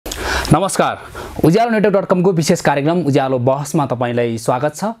नमस्कार उज्यालोनेटवर्क.com को विशेष कार्यक्रम उज्यालो बहसमा तपाईलाई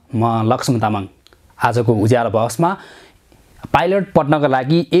स्वागत छ। म लक्ष्मण तामाङ। आजको उज्यालो बहसमा पाइलट पढ्नका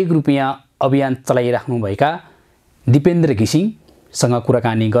लागि 1 रुपैयाँ अभियान चलाइराख्नु भएका दिपेन्द्र घिसिङ सँग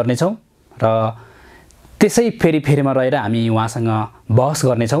कुराकानी गर्ने छौं र त्यसै फेरिमा रहेर हामी उहाँसँग बहस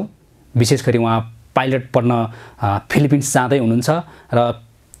गर्ने छौं। विशेष गरी उहाँ पाइलट पढ्न फिलिपिन्स जाँदै हुनुहुन्छ र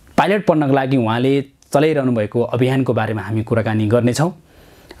पाइलट पढ्नका लागि उहाँले चलाइरहनु भएको अभियानको बारेमा हामी कुराकानी गर्ने छौं।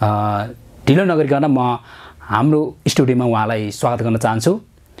 ढिलो नगरिकन म हाम्रो स्टुडियोमा उहाँलाई स्वागत गर्न चाहन्छु।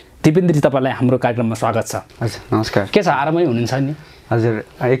 दिपेन्द्रजी, तपाईलाई हाम्रो कार्यक्रममा स्वागत छ। हजुर, नमस्कार। के छ, आरामै हुनुहुन्छ नि? हजुर,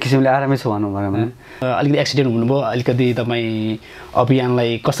 एक किसिमले आरामै छु भनौँ भने। अलिकति एक्सिडेन्ट हुनुभयो, अलिकति तपाईँ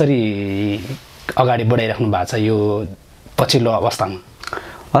अभियानलाई कसरी अगाडि बढाइराख्नु भएको छ यो पछिल्लो अवस्थामा?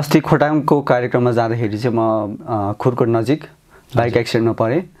 अस्ति खोटाङको कार्यक्रममा जाँदाखेरि चाहिँ म खुरकोट नजिक बाइक एक्सिडेन्टमा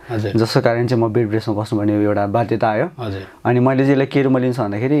परेँ, जसको कारण चाहिँ म बेड रेस्टमा बस्नुपर्ने एउटा बाध्यता आयो। अनि मैले चाहिँ यसलाई के रूपमा लिन्छ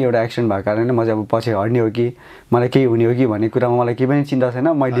भन्दाखेरि एउटा एक्सिडेन्ट भएको कारणले म चाहिँ अब पछि हड्ने हो कि मलाई केही हुने हो कि भन्ने कुरामा मलाई केही पनि चिन्ता छैन।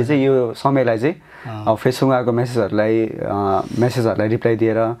 मैले चाहिँ यो समयलाई चाहिँ अब फेसबुकमा आएको मेसेजहरूलाई रिप्लाई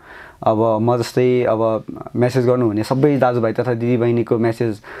दिएर अब म जस्तै अब मेसेज गर्नुहुने सबै दाजुभाइ तथा दिदीबहिनीको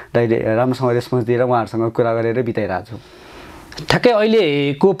मेसेजलाई राम्रोसँग रेस्पोन्स दिएर उहाँहरूसँग कुरा गरेर बिताइरहेको छु। ठ्याक्कै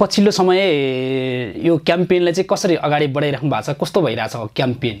अहिलेको पछिल्लो समय यो क्याम्पेनलाई चाहिँ कसरी अगाडि बढाइराख्नु भएको छ? कस्तो भइरहेछ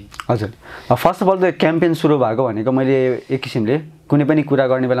क्याम्पेन? हजुर, फर्स्ट अफ अल त क्याम्पेन सुरु भएको भनेको मैले एक किसिमले कुनै पनि कुरा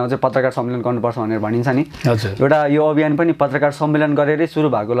गर्ने बेलामा चाहिँ पत्रकार सम्मेलन गर्नुपर्छ भनेर भनिन्छ नि। एउटा यो अभियान पनि पत्रकार सम्मेलन गरेरै सुरु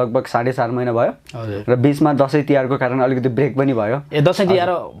भएको लगभग 4.5 महिना भयो र बीचमा दसैँ तिहारको कारण अलिकति ब्रेक पनि भयो। दसैँ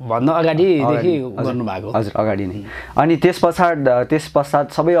तिहार भन्दा अगाडिदेखि गर्नु भएको? हजुर, अगाडि नै। अनि त्यस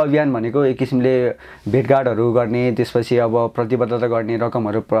पश्चात सबै अभियान भनेको एक किसिमले भेटघाटहरू गर्ने, त्यसपछि अब प्रतिबद्धता गर्ने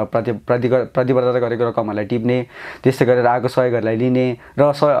रकमहरू प्रतिबद्धता गरेको रकमहरूलाई टिप्ने, त्यस्तै गरेर आएको सहयोगहरूलाई लिने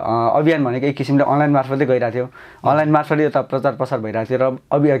र अभियान भनेको एक किसिमले अनलाइन मार्फतै गइरहेको थियो। अनलाइन मार्फतले यता प्रचार प्रसार भइरहेको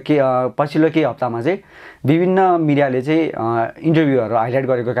थियो र पछिल्लो केही हप्तामा चाहिँ विभिन्न मिडियाले चाहिँ इन्टरभ्यूहरू हाइलाइट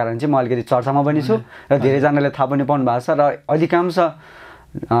गरेको कारण चाहिँ म अलिकति चर्चामा पनि छु र धेरैजनाले थाहा पनि पाउनु भएको छ र अधिकांश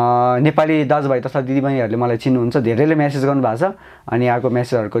नेपाली दाजुभाइ तथा दिदीबहिनीहरूले मलाई चिन्नुहुन्छ, धेरैले मेसेज गर्नुभएको छ। अनि आएको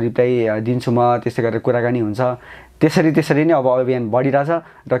मेसेजहरूको रिप्लाई दिन्छु म, त्यस्तै गरेर कुराकानी हुन्छ। त्यसरी नै अब अभियान बढिरहेछ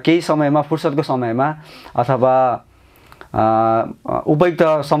र केही समयमा फुर्सदको समयमा अथवा उपयुक्त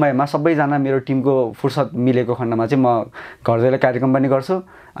समयमा सबैजना मेरो टिमको फुर्सद मिलेको खण्डमा चाहिँ म घर दैलो कार्यक्रम पनि गर्छु।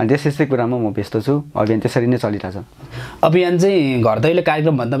 अनि त्यस्तै कुरामा म व्यस्त छु। अभियान त्यसरी नै चलिरहेछ। अभियान चाहिँ घर दैलो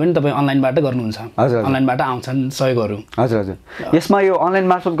कार्यक्रम भन्दा पनि तपाईँ अनलाइनबाट गर्नुहुन्छ? हजुर, अनलाइनबाट आउँछन् सहयोगहरू? हजुर हजुर। यसमा यो अनलाइन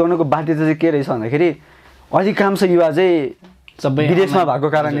मार्फत गर्नुको बाध्यता चाहिँ के रहेछ भन्दाखेरि अधिकांश युवा चाहिँ सबै विदेशमा भएको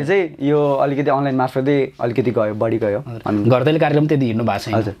कारणले चाहिँ यो अलिकति अनलाइन मार्फतै अलिकति बढी गयो। घर दैलो कार्यक्रम त्यति हिँड्नु भएको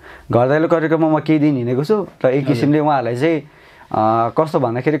छैन? हजुर, घर दैलो कार्यक्रममा म केही दिन हिँडेको छु र एक किसिमले उहाँहरूलाई चाहिँ कस्तो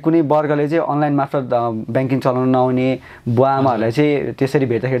भन्दाखेरि कुनै वर्गले चाहिँ अनलाइन मार्फत ब्याङ्किङ चलाउन नआउने बुवा आमाहरूलाई चाहिँ त्यसरी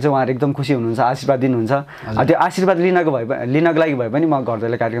भेट्दाखेरि चाहिँ उहाँहरू एकदम खुसी हुनुहुन्छ, आशीर्वाद दिनुहुन्छ। त्यो आशीर्वाद लिनको लागि भए पनि म घर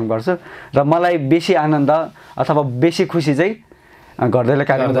दैलो कार्यक्रम गर्छु र मलाई बेसी आनन्द अथवा बेसी खुसी चाहिँ घर दैलो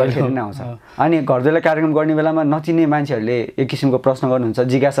कार्यक्रम गर्दाखेरि नै आउँछ। अनि घर दैलो कार्यक्रम गर्ने बेलामा नचिन्ने मान्छेहरूले एक किसिमको प्रश्न गर्नुहुन्छ,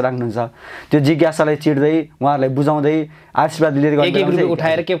 जिज्ञासा राख्नुहुन्छ। त्यो जिज्ञासालाई चिर्दै उहाँहरूलाई बुझाउँदै आशीर्वाद दिँदै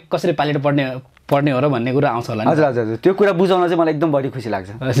उठाएर के कसरी पाइलट पढ्ने हो र भन्ने कुरा आउँछ होला? हजुर हजुर, त्यो कुरा बुझाउन चाहिँ मलाई एकदम बढी खुसी लाग्छ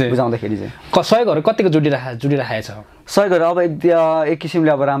बुझाउँदाखेरि चाहिँ। सहयोगहरू कतिको जुटिरहेछ? सहयोगहरू अब एक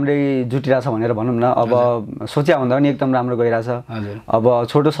किसिमले अब राम्रै जुटिरहेछ भनेर भनौँ न। अब सोच्या भन्दा पनि एकदम राम्रो गइरहेछ। अब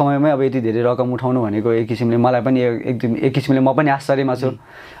छोटो समयमै अब यति धेरै रकम उठाउनु भनेको एक किसिमले मलाई पनि एक किसिमले म पनि आश्चर्यमा छु।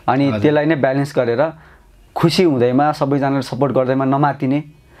 अनि त्यसलाई नै ब्यालेन्स गरेर खुसी हुँदैमा सबैजनाले सपोर्ट गर्दैमा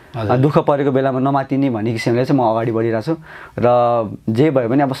नमातिने, दुःख परेको बेलामा नमातिने भन्ने किसिमले चाहिँ म अगाडि बढिरहेको छु। र जे भयो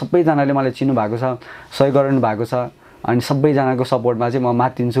भने अब सबैजनाले मलाई चिन्नु भएको छ, सहयोग गर्नु भएको छ। अनि सबैजनाको सपोर्टमा चाहिँ म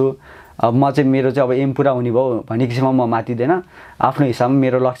मातिन्छु। अब म चाहिँ मेरो चाहिँ अब एम पुरा हुने भयो भन्ने किसिममा म मातिँदैन। आफ्नो हिसाबमा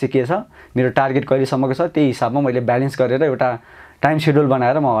मेरो लक्ष्य के छ, मेरो टार्गेट कहिलेसम्मको छ, त्यही हिसाबमा मैले ब्यालेन्स गरेर एउटा टाइम सेड्युल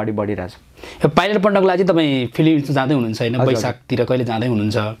बनाएर म अगाडि बढिरहेको छु। यो पाइलट पढ्नको लागि तपाईँ फिलिपिन्स जाँदै हुनुहुन्छ होइन? वैशाखतिर कहिले जाँदै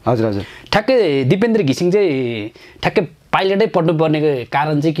हुनुहुन्छ? हजुर हजुर। ठ्याक्कै दिपेन्द्र घिसिङ चाहिँ ठ्याक्कै पाइलटै पढ्नुपर्ने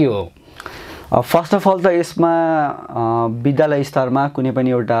कारण चाहिँ के हो? फर्स्ट अफ अल त यसमा विद्यालय स्तरमा कुनै पनि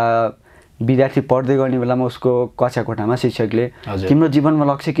एउटा विद्यार्थी पढ्दै गर्ने बेलामा उसको कक्षा कोठामा शिक्षकले तिम्रो जीवनमा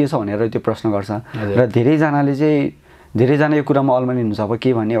लक्ष्य के छ भनेर त्यो प्रश्न गर्छ र धेरैजना यो कुरामा अल्मलिनुहुन्छ, अब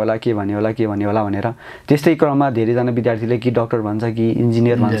के भन्ने होला भनेर। त्यस्तै क्रममा धेरैजना विद्यार्थीले कि डक्टर भन्छ, कि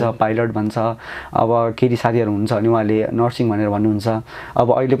इन्जिनियर भन्छ, पाइलट भन्छ। अब केही साथीहरू हुन्छ अनि उहाँले नर्सिङ भनेर भन्नुहुन्छ।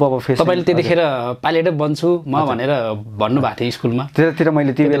 अब अहिले पो अब तपाईँले त्यतिखेर पाइलटै बन्छु म भनेर भन्नुभएको थियो स्कुलमा? त्यतातिर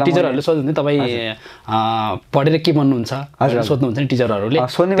मैले त्यो बेला टिचरहरूले सोध्नुहुन्थ्यो तपाईँ पढेर के बन्नुहुन्छ सोध्नुहुन्छ नि टिचरहरूले?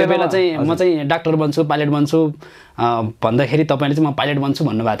 त्यो बेला चाहिँ म चाहिँ डाक्टर बन्छु, पाइलट बन्छु भन्दाखेरि तपाईँले चाहिँ म पाइलट बन्छु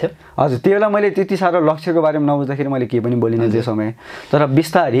भन्नुभएको थियो? हजुर, त्यो बेला मैले त्यति साह्रो लक्ष्यको बारेमा नबुझ्दाखेरि मैले केही पनि बोलिनँ त्यो समय। तर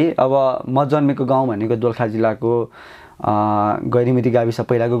बिस्तारै अब म जन्मेको गाउँ भनेको दोलखा जिल्लाको गैरीमिति गाविस,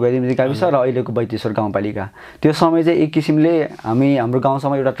 पहिलाको गैरीमिति गाविस र अहिलेको बैतेश्वर गाउँपालिका। त्यो समय चाहिँ एक किसिमले हाम्रो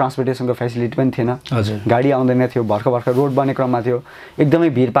गाउँसम्म एउटा ट्रान्सपोर्टेसनको फेसिलिटी पनि थिएन। गाडी आउँदैन थियो, भर्खर रोड बन्ने क्रममा थियो। एकदमै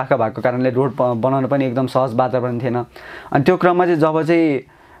भिडपाका भएको कारणले रोड बनाउन पनि एकदम सहज वातावरण थिएन। अनि त्यो क्रममा चाहिँ जब चाहिँ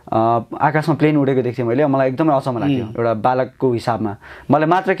आकाशमा प्लेन उडेको देख्थेँ मैले, मलाई एकदमै अचम्म लाग्थ्यो एउटा बालकको हिसाबमा। मलाई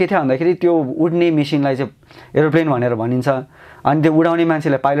मात्र के थियो भन्दाखेरि त्यो उड्ने मेसिनलाई चाहिँ एरोप्लेन भनेर भनिन्छ, अनि त्यो उडाउने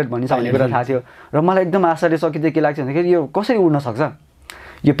मान्छेलाई पाइलट भनिन्छ भन्ने कुरा थाहा थियो। र मलाई एकदम आश्चर्यचकित के लाग्छ भन्दाखेरि यो कसरी उड्न सक्छ,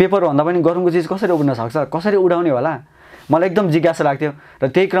 यो पेपरभन्दा पनि गरौँको चिज कसरी उड्न सक्छ, कसरी उडाउने होला, मलाई एकदम जिज्ञासा लाग्थ्यो। र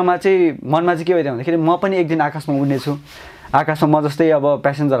त्यही क्रममा चाहिँ मनमा चाहिँ के भइदियो भन्दाखेरि म पनि एक दिन आकाशमा उड्नेछु, आकाशमा म जस्तै अब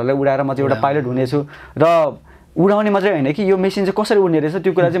प्यासेन्जरहरूलाई उडाएर म चाहिँ एउटा पाइलट हुनेछु। र उडाउने मात्रै होइन कि यो मेसिन चाहिँ कसरी उड्ने रहेछ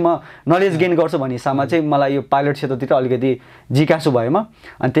त्यो कुरा चाहिँ म नलेज गेन गर्छु भन्ने हिसाबमा चाहिँ मलाई यो पाइलट क्षेत्रतिर अलिकति जिज्ञासु भयो म।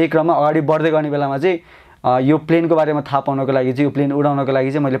 अनि त्यही क्रममा अगाडि बढ्दै गर्ने बेलामा चाहिँ यो प्लेनको बारेमा थाहा पाउनको लागि चाहिँ, यो प्लेन उडाउनको लागि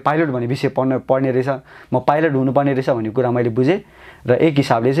चाहिँ मैले पाइलट भन्ने विषय पर्ने रहेछ, म पाइलट हुनुपर्ने रहेछ भन्ने कुरा मैले बुझेँ। र एक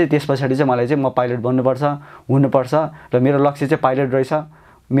हिसाबले चाहिँ त्यस पछाडि चाहिँ मलाई चाहिँ म पाइलट बन्नुपर्छ, हुनुपर्छ र मेरो लक्ष्य चाहिँ पाइलट रहेछ,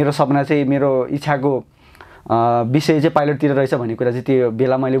 मेरो सपना चाहिँ, मेरो इच्छाको विषय चाहिँ पाइलटतिर रहेछ भन्ने कुरा चाहिँ त्यो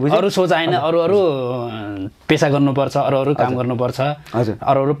बेला मैले बुझेँ। अरू सोच आएन, अरू पेसा गर्नुपर्छ, अरू काम गर्नुपर्छ,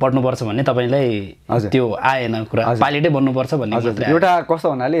 अरू पढ्नुपर्छ भन्ने तपाईँलाई त्यो आएन कुरा, पाइलटै बन्नुपर्छ भन्ने? एउटा कस्तो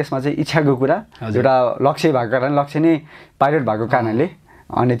भन्नाले यसमा चाहिँ इच्छाको कुरा, एउटा लक्ष्य भएको कारण, लक्ष्य नै पाइलट भएको कारणले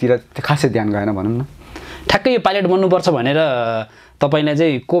अन्यतिर खासै ध्यान गएन भनौँ न। ठ्याक्कै यो पाइलट बन्नुपर्छ भनेर तपाईँलाई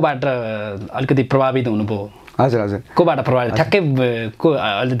चाहिँ कोबाट अलिकति प्रभावित हुनुभयो? हजुर कोबाट प्रभावित? ठ्याक्कै को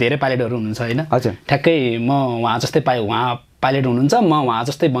अहिले धेरै पाइलटहरू हुनुहुन्छ होइन? हजुर, ठ्याक्कै म उहाँ जस्तै उहाँ पाइलट हुनुहुन्छ, म उहाँ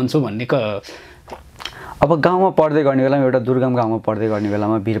जस्तै बन्छु भन्ने अब गाउँमा पढ्दै गर्ने बेलामा, एउटा दुर्गम गाउँमा पढ्दै गर्ने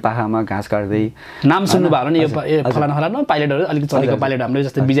बेलामा भिरपाखामा घाँस काट्दै नाम सुन्नुभयो होला नि, यो फलाना फलाना पाइलटहरू अलिकति चलेको पाइलट हाम्रो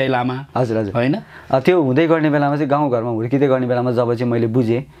जस्तै विजय लामा होइन? त्यो हुँदै गर्ने बेलामा चाहिँ गाउँघरमा हुर्किँदै गर्ने बेलामा जब चाहिँ मैले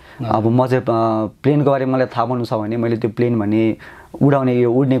बुझेँ अब म चाहिँ प्लेनको बारेमा मलाई थाहा पाउनु छ भने, मैले त्यो प्लेन भन्ने उडाउने यो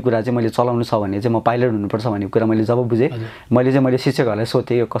उड्ने कुरा चाहिँ मैले चलाउनु छ भने चाहिँ म पाइलट हुनुपर्छ भन्ने कुरा मैले जब बुझेँ, मैले शिक्षकहरूलाई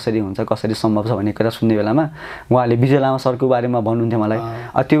सोधेँ यो कसरी हुन्छ, कसरी सम्भव छ भन्ने कुरा सुन्ने बेलामा उहाँले विजय लामा सरको बारेमा भन्नुहुन्थ्यो मलाई।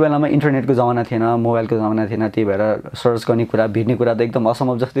 त्यो बेलामा इन्टरनेटको जमाना थिएन, मोबाइलको जमाना थिएन, त्यही भएर सर्च गर्ने कुरा, भिड्ने कुरा त एकदम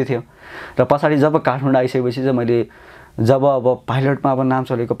असम्भव जस्तै थियो। र पछाडि जब काठमाडौँ आइसकेपछि चाहिँ मैले जब अब पाइलटमा अब नाम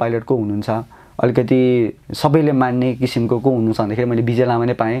चलेको पाइलट को हुनुहुन्छ, अलिकति सबैले मान्ने किसिमको को हुनुहुन्छ भन्दाखेरि मैले विजय लामा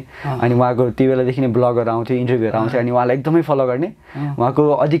नै पाएँ। अनि उहाँको त्यो बेलादेखि नै ब्लगहरू आउँथ्यो, इन्टरभ्यूहरू आउँथ्यो, अनि उहाँलाई एकदमै फलो गर्ने। उहाँको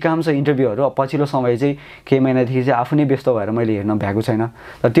अधिकांश इन्टरभ्यूहरू पछिल्लो समय चाहिँ केही महिनादेखि चाहिँ आफू नै व्यस्त भएर मैले हेर्न भ्याएको छैन।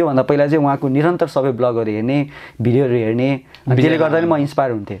 र त्योभन्दा पहिला चाहिँ उहाँको निरन्तर सबै ब्लगहरू हेर्ने, भिडियोहरू हेर्ने, त्यसले गर्दा नै म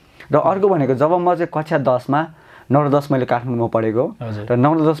इन्सपायर हुन्थेँ। र अर्को भनेको जब म चाहिँ कक्षा 10मा 9 र 10 मैले काठमाडौँमा पढेको र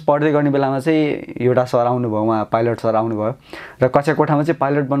 9 र 10 पढ्दै गर्ने बेलामा चाहिँ एउटा सर आउनुभयो, उहाँ पाइलट सर आउनुभयो र कक्षा कोठामा चाहिँ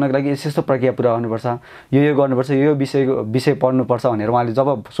पाइलट बन्नको लागि यस्तो प्रक्रिया पुरा गर्नुपर्छ, यो गर्नुपर्छ, यो विषय पढ्नुपर्छ भनेर उहाँले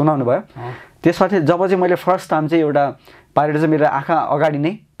जब सुनाउनु भयो, त्यसपछि जब चाहिँ मैले फर्स्ट टाइम चाहिँ एउटा पाइलट चाहिँ मेरो आँखा अगाडि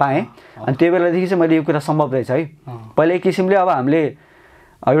नै पाएँ। अनि त्यो बेलादेखि चाहिँ मैले यो कुरा सम्भव रहेछ है। पहिला एक किसिमले अब हामीले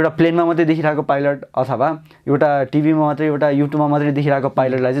एउटा प्लेनमा मात्रै देखिरहेको पाइलट अथवा एउटा टिभीमा मात्रै, एउटा युट्युबमा मात्रै देखिरहेको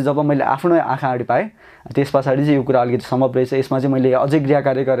पाइलटलाई चाहिँ जब मैले आफ्नो आँखा अगाडि पाएँ, त्यस पछाडि चाहिँ यो कुरा अलिकति सम्भव रहेछ, यसमा चाहिँ मैले अझै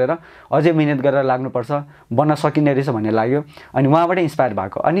गृहकार्य गरेर अझै मिहिनेत गरेर लाग्नुपर्छ, बन्न सकिने रहेछ भन्ने लाग्यो। अनि उहाँबाट इन्सपायर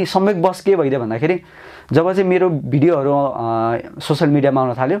भएको। अनि संयोगवश के भइदियो भन्दाखेरि जब चाहिँ मेरो भिडियोहरू सोसियल मिडियामा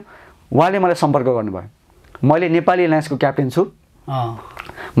आउन थाल्यो, उहाँले मलाई सम्पर्क गर्नुभयो, मैले नेपाली एयरलाइन्सको क्याप्टेन छु,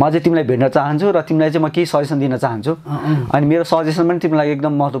 म चाहिँ तिमीलाई भेट्न चाहन्छु र तिमीलाई चाहिँ म केही सजेसन दिन चाहन्छु, अनि मेरो सजेसन पनि तिमीलाई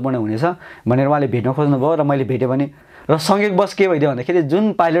एकदम महत्त्वपूर्ण हुनेछ भनेर उहाँले भेट्न खोज्नुभयो। र मैले भेटेँ भने, र संयोगवश के भइदियो भन्दाखेरि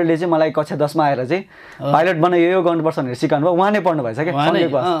जुन पाइलटले चाहिँ मलाई कक्षा 10मा आएर चाहिँ पाइलट बन्न यो गर्नुपर्छ भनेर सिकाउनु भयो, उहाँ नै पढ्नु भएछ क्या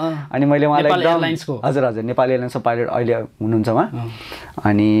संयोगवश। अनि मैले उहाँलाई एकदम हजुर नेपाली एयरलाइन्सको पाइलट अहिले हुनुहुन्छ उहाँ,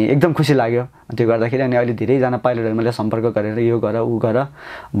 अनि एकदम खुसी लाग्यो त्यो गर्दाखेरि। अनि अहिले धेरैजना पाइलटहरू मैले सम्पर्क गरेर यो गर ऊ गर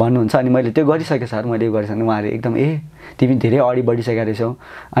भन्नुहुन्छ, अनि मैले त्यो गरिसकेँ सर, मैले यो गरिसकेँ। उहाँले एकदम तिमी धेरै अगाडि बढिसकेका रहेछौ,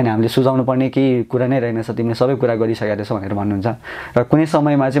 अनि हामीले सुझाउनु पर्ने केही कुरा नै रहेनछ, तिमीले सबै कुरा गरिसकेका रहेछौ भनेर भन्नुहुन्छ। र कुनै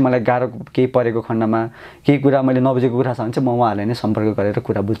समयमा चाहिँ मलाई गाह्रो केही परेको खण्डमा, केही कुरा मैले नबुझेको कुरा छ भने चाहिँ म उहाँहरूलाई नै सम्पर्क गरेर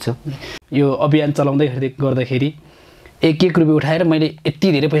कुरा बुझ्छु। यो अभियान चलाउँदै गर्दाखेरि एक रुपियाँ उठाएर मैले यति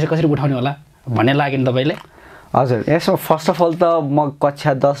धेरै पैसा कसरी उठाउने होला भन्ने लाग्यो नि तपाईँले? हजुर, यसमा फर्स्ट अफ अल त म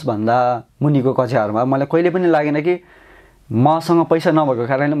कक्षा 10 भन्दा मुनिको कक्षाहरूमा मलाई कहिले पनि लागेन कि मसँग पैसा नभएको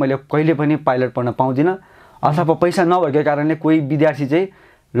कारणले मैले कहिले पनि पाइलट पढ्न पाउँदिनँ, अथवा पैसा नभएको कारणले कोही विद्यार्थी चाहिँ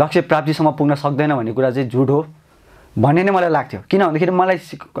लक्ष्य प्राप्तिसम्म पुग्न सक्दैन भन्ने कुरा चाहिँ झुट हो भन्ने नै मलाई लाग्थ्यो। किन भन्दाखेरि मलाई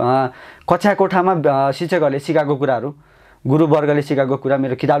कक्षा कोठामा शिक्षकहरूले सिकाएको कुराहरू, गुरुवर्गले सिकाएको कुरा,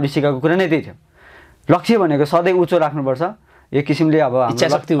 मेरो किताबले सिकाएको कुरा नै त्यही थियो। लक्ष्य भनेको सधैँ उच्च राख्नुपर्छ, एक किसिमले अब इच्छा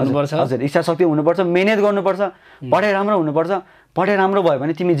शक्ति हुनुपर्छ। हजुर इच्छा शक्ति हुनुपर्छ, मेहनत गर्नुपर्छ, पढाइ राम्रो हुनुपर्छ। पढाइ राम्रो भयो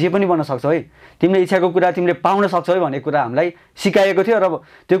भने तिमी जे पनि बन्न सक्छौ है, तिमीले इच्छाको कुरा तिमीले पाउन सक्छौ है भन्ने कुरा हामीलाई सिकाएको थियो। र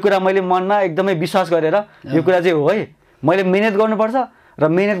त्यो कुरा मैले मनमा एकदमै विश्वास गरेर यो कुरा चाहिँ हो है, मैले मेहनत गर्नुपर्छ र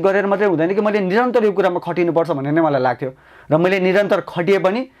मेहनत गरेर मात्रै हुँदैन कि मैले निरन्तर यो कुरामा खटिनुपर्छ भन्ने नै मलाई लाग्थ्यो। र मैले निरन्तर खटिए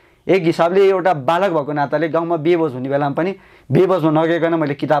पनि एक हिसाबले एउटा बालक भएको नाताले गाउँमा बेबोज हुने बेलामा पनि बेबोजमा नगइकन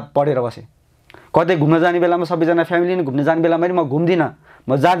मैले किताब पढेर बसेँ। कतै घुम्न जाने बेलामा सबैजना फ्यामिली नै घुम्न जाने बेलामा पनि म घुम्दिनँ,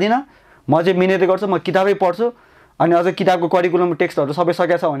 म जाँदिनँ, म चाहिँ मिहिनेत गर्छु, म किताबै पढ्छु। अनि अझ किताबको करिकुलम टेक्स्टहरू सबै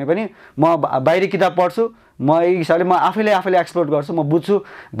सकेको छ भने पनि म बाहिरी किताब पढ्छु, म एक हिसाबले म आफैले एक्सप्लोर गर्छु, म बुझ्छु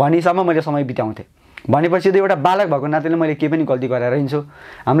भन्ने हिसाबमा मैले समय बिताउँथेँ। भनेपछि त एउटा बालक भएको नाताले मैले केही पनि गल्ती गरेर हिँड्छु।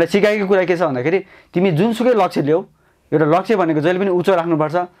 हामीलाई सिकाएको कुरा के छ भन्दाखेरि तिमी जुनसुकै लक्ष्य ल्याऊ, एउटा लक्ष्य भनेको जहिले पनि उच्च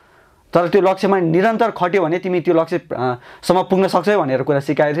राख्नुपर्छ, तर त्यो लक्ष्यमा निरन्तर खट्यो भने तिमी त्यो लक्ष्यसम्म पुग्न सक्छौ भनेर कुरा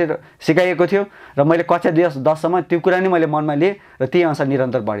सिकाइएको थियो। र मैले कक्षा 10 त्यो कुरा नै मैले मनमा लिएँ र त्यही अनुसार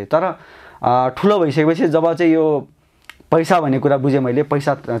निरन्तर बढेँ। तर ठुलो भइसकेपछि जब चाहिँ यो पैसा भन्ने कुरा बुझेँ मैले,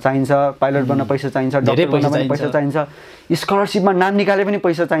 पैसा चाहिन्छ, पाइलट बन्न पैसा चाहिन्छ, डक्टर बन्न पनि पैसा चाहिन्छ, स्कलरसिपमा नाम निकाले पनि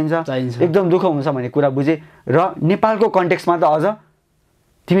पैसा चाहिन्छ, एकदम दुःख हुन्छ भन्ने कुरा बुझेँ। र नेपालको कन्टेक्स्टमा त अझ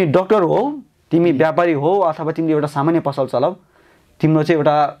तिमी डक्टर हो, तिमी व्यापारी हो, अथवा तिमीले एउटा सामान्य पसल चलाऊ, तिम्रो चाहिँ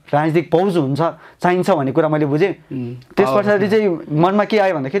एउटा राजनीतिक पहुँच हुन्छ चाहिन्छ भन्ने कुरा मैले बुझेँ। त्यस पछाडि चाहिँ मनमा के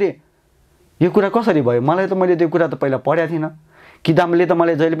आयो भन्दाखेरि यो कुरा कसरी भयो, मैले त्यो कुरा त पहिला पढेको थिइनँ। किताबले त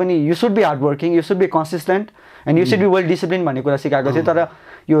मलाई जहिले पनि you should be hard working, you should be consistent and you should be well discipline भन्ने कुरा सिकाएको थियो। तर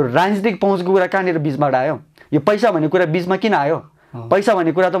यो राजनीतिक पहुँचको कुरा कहाँनिर बिचबाट आयो, यो पैसा भन्ने कुरा बिचमा किन आयो? पैसा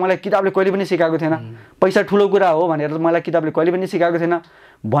भन्ने कुरा त मलाई किताबले कहिले पनि सिकाएको थिएन, पैसा ठुलो कुरा हो भनेर त मलाई किताबले कहिले पनि सिकाएको थिएन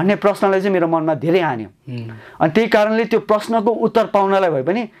भन्ने प्रश्नले चाहिँ मेरो मनमा धेरै हान्यो। अनि त्यही कारणले त्यो प्रश्नको उत्तर पाउनलाई भए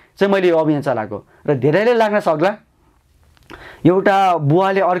पनि चाहिँ मैले यो अभियान चलाएको। र धेरैले लाग्न सक्ला एउटा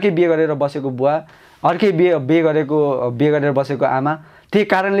बुवाले अर्कै बिहे गरेर बसेको बुवा, अर्कै बिहे गरेर बसेको आमा, त्यही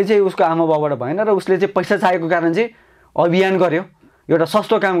कारणले चाहिँ उसको आमा बाउबाट भएन र उसले चाहिँ पैसा चाहेको कारण चाहिँ अभियान गर्यो, एउटा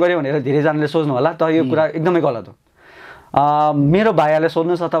सस्तो काम गर्यो भनेर धेरैजनाले सोच्नु होला। तर यो कुरा एकदमै गलत हो। मेरो भाइहरूलाई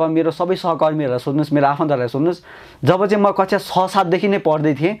सोध्नुहोस् अथवा मेरो सबै सहकर्मीहरूलाई सोध्नुहोस्, मेरो आफन्तहरूलाई सोध्नुहोस्, जब चाहिँ म कक्षा 6-7देखि नै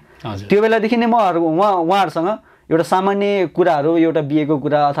पढ्दै थिएँ त्यो बेलादेखि नै म उहाँहरूसँग एउटा सामान्य कुराहरू, एउटा बिहेको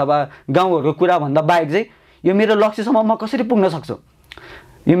कुरा अथवा गाउँघरको कुरा भन्दा बाहेक चाहिँ यो मेरो लक्ष्यसम्म म कसरी पुग्न सक्छु,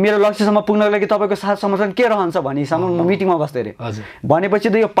 यो मेरो लक्ष्यसम्म पुग्नको लागि तपाईँको साथ समर्थन के रहन्छ भन्ने हिसाबमा म मिटिङमा बस्थेँ अरे। भनेपछि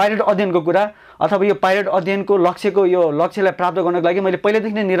त यो पाइलट अध्ययनको कुरा अथवा यो पाइलट अध्ययनको लक्ष्यलाई प्राप्त गर्नको लागि मैले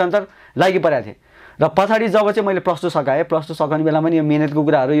पहिल्यैदेखि नै निरन्तर लागिपरेको थिएँ। र पछाडि जब चाहिँ मैले +2 सकाएँ, +2 सकाउने बेलामा नि यो मेहनतको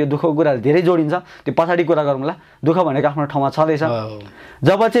कुराहरू, यो दुःखको कुराहरू धेरै जोडिन्छ, त्यो पछाडि कुरा गरौँला। दुःख भनेको आफ्नो ठाउँमा छँदैछ।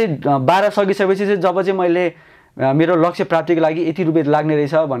 जब चाहिँ 12 सकिसकेपछि चाहिँ जब चाहिँ मैले मेरो लक्ष्य प्राप्तिको लागि यति रुपियाँ लाग्ने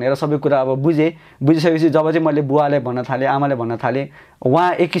रहेछ भनेर सबै कुरा अब बुझिसकेपछि जब चाहिँ मैले बुवालाई भन्न थालेँ, आमालाई भन्न थालेँ,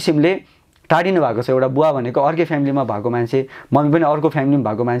 उहाँ एक किसिमले टाढिनु भएको छ। एउटा बुवा भनेको अर्कै फ्यामिलीमा भएको मान्छे, मम्मी पनि अर्को फ्यामिलीमा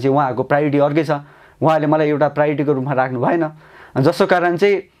भएको मान्छे, उहाँहरूको प्रायोरिटी अर्कै छ, उहाँले मलाई एउटा प्रायोरिटीको रूपमा राख्नु भएन। जसको कारण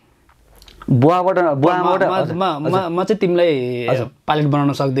चाहिँ बुवाबाट म चाहिँ तिमीलाई पाइलट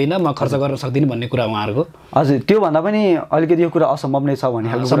बनाउन सक्दिनँ, म खर्च गर्न सक्दिनँ भन्ने कुरा उहाँहरूको। हजुर त्योभन्दा पनि अलिकति यो कुरा असम्भव नै छ भन्ने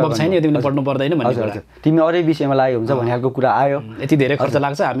खालको सम्भव छैन, यो तिमीले पढ्नु पर्दैन भन्ने कुरा, तिमी अरू विषयमा लाग्यो हुन्छ भन्ने खालको कुरा आयो। यति धेरै खर्च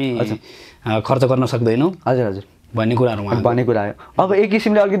लाग्छ, हामी खर्च गर्न सक्दैनौँ हजुर भन्ने कुराहरू भन्ने कुरा आयो। अब एक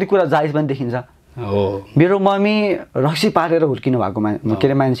किसिमले अलिकति कुरा जायज पनि देखिन्छ। मेरो मम्मी रक्सी पारेर हुर्किनु भएको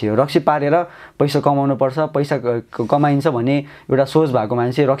मान्छे हो, रक्सी पारेर पैसा कमाउनु पर्छ, पैसा कमाइन्छ भन्ने एउटा सोच भएको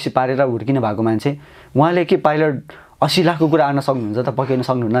मान्छे, रक्सी पारेर हुर्किनु भएको मान्छे, उहाँले के पाइलट 80 लाखको कुरा आउन सक्नुहुन्छ त? पकाउन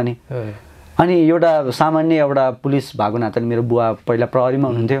सक्नुहुन्न नि। अनि एउटा सामान्य एउटा पुलिस भएको नाताले मेरो बुवा पहिला प्रहरीमा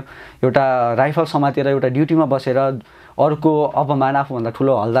हुनुहुन्थ्यो, एउटा राइफल समातेर एउटा ड्युटीमा बसेर अर्को अपमान, आफूभन्दा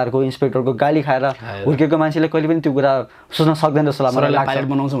ठुलो हलदारको, इन्सपेक्टरको गाली खाएर हुर्केको मान्छेले कहिले पनि त्यो कुरा सोच्न सक्दैन जस्तो लाग्छ। पाइलट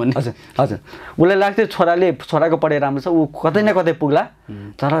बनाउँछु भन्ने। हजुर उसलाई लाग्थ्यो छोराको पढाइ राम्रो छ, ऊ कतै न कतै पुग्ला,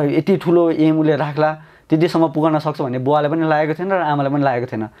 तर यति ठुलो एम उसले राख्ला, त्यतिसम्म पुग्न सक्छ भन्ने बुवालाई पनि लागेको थिएन र आमालाई पनि लागेको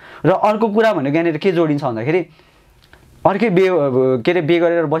थिएन। र अर्को कुरा भनेको यहाँनिर के जोडिन्छ भन्दाखेरि अर्कै बिहे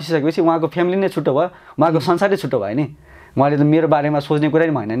गरेर बसिसकेपछि उहाँको फ्यामिली नै छुट्टो भयो, उहाँको संसारै छुट्टो भयो नि। उहाँले त मेरो बारेमा सोच्ने कुरा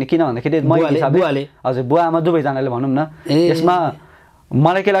नै भएन नि, किन भन्दाखेरि हजुर बुवा आमा दुवैजनाले भनौँ न, यसमा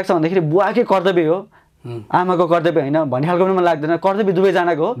मलाई के लाग्छ भन्दाखेरि बुवाकै कर्तव्य हो, आमाको कर्तव्य होइन भन्ने खालको पनि मलाई लाग्दैन। कर्तव्य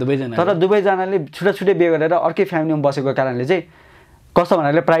दुवैजनाको हो, तर दुवैजनाले छुट्टै बिहे गरेर अर्कै फ्यामिलीमा बसेको कारणले चाहिँ कस्तो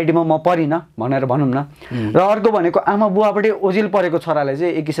भन्नाले प्रायोरिटीमा म परिनँ भनेर भनौँ न। र अर्को भनेको आमा बुवाबाटै ओझिल परेको छोरालाई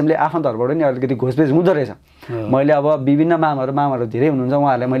चाहिँ एक किसिमले आफन्तहरूबाट नि अलिकति घोषबेच हुँदो रहेछ। मैले अब विभिन्न मामाहरू धेरै हुनुहुन्छ,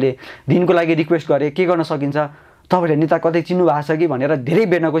 उहाँहरूलाई मैले दिनको लागि रिक्वेस्ट गरेँ, के गर्न सकिन्छ, तपाईँले नेता कतै चिन्नु भएको छ कि भनेर धेरै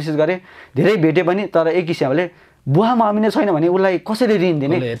भेट्न कोसिस गरेँ, धेरै भेटेँ पनि। तर एक हिसाबले बुवा मम्मी नै छैन भने उसलाई कसरी ऋण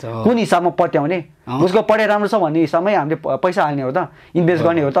दिने, कुन हिसाबमा पट्याउने, उसको पढाइ राम्रो छ भन्ने हिसाबमै हामीले पैसा हाल्ने हो त, इन्भेस्ट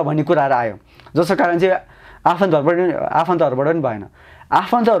गर्ने हो त भन्ने कुराहरू आयो। जसको कारण चाहिँ आफन्तहरूबाट पनि भएन।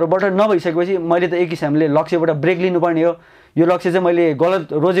 आफन्तहरूबाट नभइसकेपछि मैले त एक किसिमले लक्ष्यबाट ब्रेक लिनुपर्ने हो। यो लक्ष्य चाहिँ मैले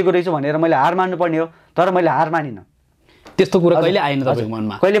गलत रोजेको रहेछु भनेर मैले हार मान्नुपर्ने हो, तर मैले हार मानिनँ। त्यस्तो कुरा कहिले आएन तपाईँको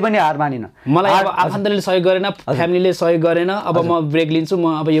मनमा? कहिले पनि हार मानिनँ। मलाई अब आफन्तले सहयोग गरेन, फ्यामिलीले सहयोग गरेन, अब म ब्रेक लिन्छु,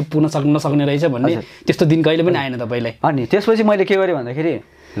 म अब यो पुग्न नसक्ने रहेछ भन्ने त्यस्तो दिन कहिले पनि आएन तपाईँलाई? अनि त्यसपछि मैले के गरेँ भन्दाखेरि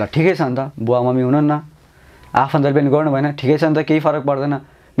ल ठिकै छ नि त, बुवा मम्मी हुनुहुन्न, आफन्तले पनि गर्नु भएन, ठिकै छ नि त, केही फरक पर्दैन।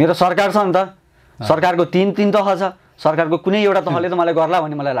 मेरो सरकार छ नि त, सरकारको तीन तह छ, सरकारको कुनै एउटा तहले त मलाई गर्ला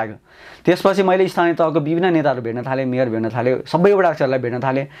भन्ने मलाई लाग्यो। त्यसपछि मैले स्थानीय तहको विभिन्न नेताहरू भेट्न थालेँ, मेयर भेट्न थालेँ, सबै वडाध्यक्षहरूलाई भेट्न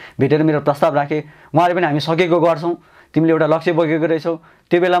थालेँ। भेटेर मेरो प्रस्ताव राखेँ। उहाँले पनि हामी सकेको गर्छौँ, तिमीले एउटा लक्ष्य बोकेको रहेछौ।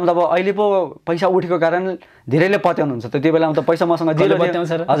 त्यो बेलामा त अब अहिले पो पैसा उठेको कारण धेरैले पत्याउनुहुन्छ, त त्यो बेलामा त पैसा मसँग जेरो थियो।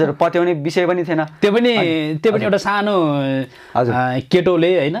 हजुर, पत्याउने विषय पनि थिएन। त्यो पनि एउटा सानो केटोले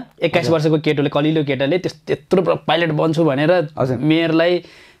होइन, 21 वर्षको केटोले, कलिलो केटाले त्यत्रो पाइलट बन्छु भनेर मेयरलाई,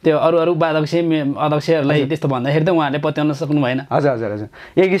 त्यो अरू अध्यक्षहरूलाई त्यस्तो भन्दाखेरि त उहाँहरूले पत्याउन सक्नु भएन। हजुर।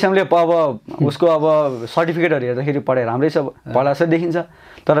 एक किसिमले अब उसको अब सर्टिफिकेटहरू हेर्दाखेरि पढाइ राम्रै छ, पढा जस्तो देखिन्छ,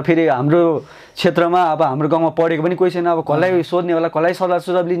 तर फेरि हाम्रो क्षेत्रमा अब हाम्रो गाउँमा पढेको पनि कोही छैन। अब कसलाई सोध्ने होला, कसलाई सल्लाह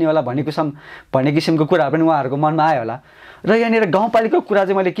सुझाव लिने होला भन्ने किसिमको कुराहरू पनि उहाँहरूको मनमा आयो होला। र यहाँनिर गाउँपालिकाको कुरा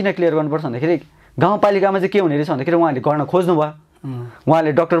चाहिँ मैले किन क्लियर गर्नुपर्छ भन्दाखेरि गाउँपालिकामा चाहिँ के हुने रहेछ भन्दाखेरि उहाँहरूले गर्न खोज्नु भयो।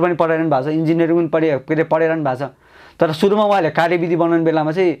 उहाँले डक्टर पनि पढाइरहनु भएको छ, इन्जिनियरिङ पनि पढाइरहनु भएको छ, तर सुरुमा उहाँले कार्यविधि बनाउने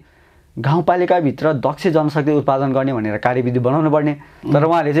बेलामा चाहिँ गाउँपालिकाभित्र दक्ष जनशक्ति उत्पादन गर्ने भनेर कार्यविधि बनाउनु पर्ने, तर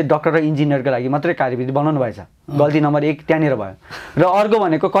उहाँले चाहिँ डक्टर र इन्जिनियरको लागि मात्रै कार्यविधि बनाउनु भएछ। गल्ती नम्बर 1 त्यहाँनिर भयो। र अर्को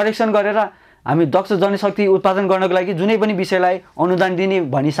भनेको करेक्सन गरेर हामी दक्ष जनशक्ति उत्पादन गर्नको लागि जुनै पनि विषयलाई अनुदान दिने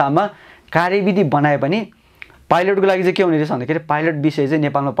भन्ने हिसाबमा कार्यविधि बनाए पनि पाइलटको लागि चाहिँ के हुने रहेछ भन्दाखेरि पाइलट विषय चाहिँ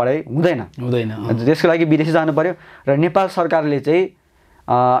नेपालमा पढाइ हुँदैन। त्यसको लागि विदेशी जानु पर्यो। र नेपाल सरकारले चाहिँ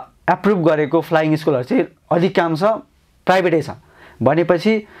एप्रुभ गरेको फ्लाइङ स्कुलहरू चाहिँ अधिकांश प्राइभेटै छ।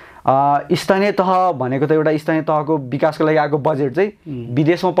 भनेपछि स्थानीय तह भनेको त एउटा स्थानीय तहको विकासको लागि आएको बजेट चाहिँ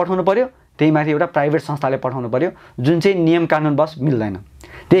विदेशमा पठाउनु पर्यो, त्यही माथि एउटा प्राइभेट संस्थाले पठाउनु पर्यो, जुन चाहिँ नियम कानुनवश मिल्दैन।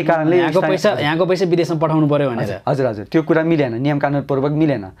 त्यही कारणले यहाँको पैसा विदेशमा पठाउनु पर्यो भनेर। हजुर, त्यो कुरा मिलेन, नियम कानुनपूर्वक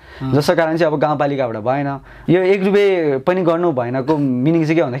मिलेन, जसको कारण चाहिँ अब गाउँपालिकाबाट भएन। यो 1 रुपियाँ पनि गर्नु भएनको मिनिङ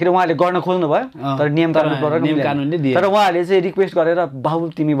चाहिँ के भन्दाखेरि उहाँले गर्न खोज्नु भयो, तर नियम कानुनपूर्वक मिलेन। तर उहाँहरूले चाहिँ रिक्वेस्ट गरेर बाबु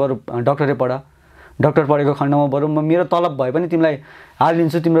तिमी बरु डक्टरै पढ, डक्टर पढेको खण्डमा बरु म मेरो तलब भए पनि तिमीलाई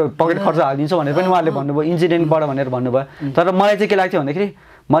हालिदिन्छु, तिम्रो पकेट खर्च हालिदिन्छु भनेर पनि उहाँले भन्नुभयो, इन्जिनियरिङ पढ भनेर भन्नुभयो। तर मलाई चाहिँ के लाग्थ्यो भन्दाखेरि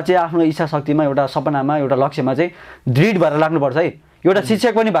म चाहिँ आफ्नो इच्छा शक्तिमा, एउटा सपनामा, एउटा लक्ष्यमा चाहिँ दृढ भएर लाग्नुपर्छ है। एउटा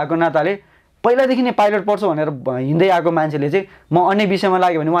शिक्षक पनि भएको नाताले पहिलादेखि नै पाइलट पढ्छु भनेर हिँड्दै आएको मान्छेले चाहिँ म अन्य विषयमा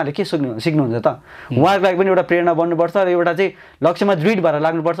लाग्यो भने उहाँले के सिक्नुहुन्छ त? उहाँको लागि पनि एउटा प्रेरणा बन्नुपर्छ र एउटा चाहिँ लक्ष्यमा दृढ भएर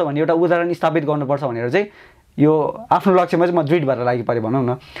लाग्नुपर्छ भन्ने एउटा उदाहरण स्थापित गर्नुपर्छ भनेर चाहिँ यो आफ्नो लक्ष्यमा चाहिँ म दृढ भएर लागि परेँ भनौँ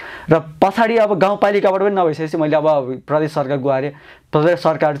न। र पछाडि अब गाउँपालिकाबाट पनि नभइसकेपछि मैले अब प्रदेश सरकार गुहारेँ। प्रदेश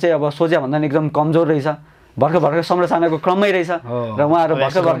सरकार चाहिँ अब सोचे भन्दा एकदम कमजोर रहेछ, भर्खर संरचनाको क्रममै रहेछ। र उहाँहरू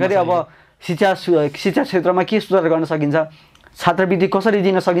भर्खरै अब शिक्षा क्षेत्रमा के सुधार गर्न सकिन्छ, छात्रवृत्ति कसरी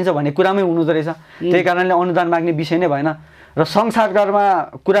दिन सकिन्छ भन्ने कुरामै हुनुहुँदो रहेछ। त्यही कारणले अनुदान माग्ने विषय नै भएन। र सङ्घ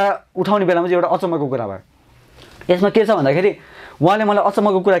सरकारमा कुरा उठाउने बेलामा चाहिँ एउटा अचम्मको कुरा भयो। यसमा के छ भन्दाखेरि उहाँले मलाई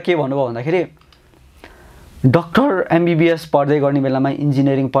अचम्मको कुरा के भन्नुभयो भन्दाखेरि डक्टर MBBS पढ्दै गर्ने बेलामा,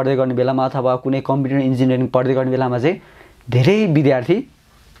 इन्जिनियरिङ पढ्दै गर्ने बेलामा अथवा कुनै कम्प्युटर इन्जिनियरिङ पढ्दै गर्ने बेलामा चाहिँ धेरै विद्यार्थी,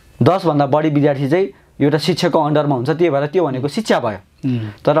 10 भन्दा बढी विद्यार्थी चाहिँ एउटा शिक्षकको अन्डरमा हुन्छ, त्यही भएर त्यो भनेको शिक्षा भयो।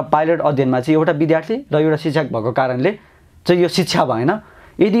 तर पाइलट अध्ययनमा चाहिँ एउटा विद्यार्थी र एउटा शिक्षक भएको कारणले चाहिँ यो शिक्षा भएन।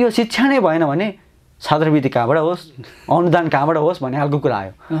 यदि यो शिक्षा नै भएन भने छात्रवृत्ति कहाँबाट होस्, अनुदान कहाँबाट होस् भन्ने खालको कुरा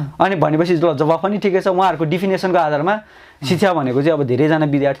आयो। अनि भनेपछि जवाफ पनि ठिकै छ। उहाँहरूको डिफिनेसनको आधारमा शिक्षा भनेको चाहिँ अब धेरैजना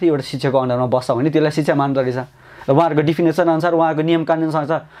विद्यार्थी एउटा शिक्षकको अन्डरमा बस्छ भने त्यसलाई शिक्षा मान्दो रहेछ। र उहाँहरूको डिफिनेसन अनुसार, उहाँको नियम कानुन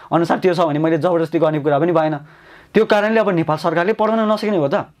अनुसार त्यो छ भने मैले जबरजस्ती गर्ने कुरा पनि भएन। त्यो कारणले अब नेपाल सरकारले पढाउन नसक्ने हो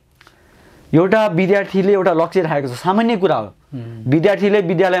त? एउटा विद्यार्थीले एउटा लक्ष्य राखेको छ, सामान्य कुरा हो। विद्यार्थीले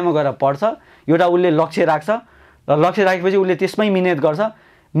विद्यालयमा गएर पढ्छ, एउटा उसले लक्ष्य राख्छ, र लक्ष्य राखेपछि उसले त्यसमै मिहिनेत गर्छ।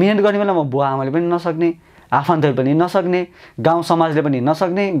 मिहिनेत गर्ने बेलामा बुवा आमाले पनि नसक्ने, आफन्तले पनि नसक्ने, गाउँ समाजले पनि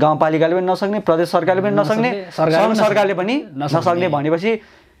नसक्ने, गाउँपालिकाले पनि नसक्ने, प्रदेश सरकारले पनि नसक्ने, सङ्घ सरकारले पनि नसक्ने भनेपछि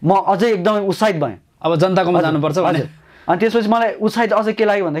म अझै एकदमै उत्साहित भएँ। अब जनताकोमा जानुपर्छ भने। अनि त्यसपछि मलाई उत्साहित अझै के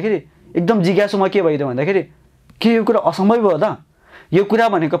लाग्यो भन्दाखेरि एकदम जिज्ञासुमा के भइदियो भन्दाखेरि के यो कुरा असम्भव भयो त? यो कुरा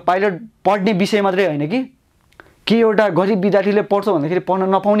भनेको पाइलट पढ्ने विषय मात्रै होइन कि एउटा गरिब विद्यार्थीले पढ्छ भन्दाखेरि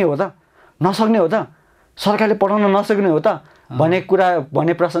पढ्न नपाउने हो त? नसक्ने हो त? सरकारले पढाउन नसक्ने हो त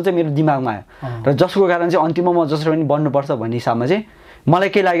भन्ने प्रश्न चाहिँ मेरो दिमागमा आयो। र जसको कारण चाहिँ अन्तिममा म जसरी पनि बन्नुपर्छ भन्ने हिसाबमा चाहिँ मलाई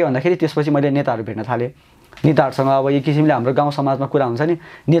के लाग्यो भन्दाखेरि त्यसपछि मैले नेताहरू भेट्न थालेँ। नेताहरूसँग अब एक किसिमले हाम्रो गाउँ समाजमा कुरा हुन्छ नि,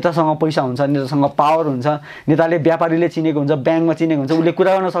 नेतासँग पैसा हुन्छ, नेतासँग पावर हुन्छ, नेताले व्यापारीले चिनेको हुन्छ, ब्याङ्कमा चिनेको हुन्छ, उसले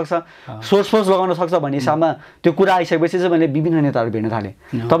कुरा गर्न सक्छ, सोर्स लगाउन सक्छ भन्ने हिसाबमा त्यो कुरा आइसकेपछि चाहिँ मैले विभिन्न नेताहरू भेट्न थालेँ।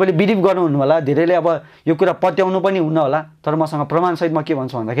 तपाईँले बिलिभ गर्नुहुन्न होला, धेरैले अब यो कुरा पत्याउनु पनि हुन्न होला, तर मसँग प्रमाणसहित म के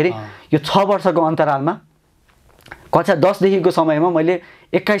भन्छु भन्दाखेरि यो 6 वर्षको अन्तरालमा कक्षा 10 देखिको समयमा मैले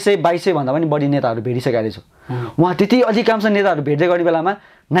 2100-2200 भन्दा पनि बढी नेताहरू भेटिसकेको छु। उहाँ त्यति अधिकांश नेताहरू भेट्दै गर्ने बेलामा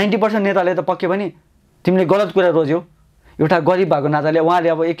 90% नेताले त पक्कै पनि तिमीले गलत कुरा रोज्यौ, एउटा गरिब भएको नाताले उहाँले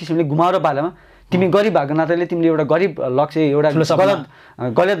अब एक किसिमले घुमाउरो पालेमा तिमी गरिब भएको नाताले तिमीले एउटा गरिब लक्ष्य एउटा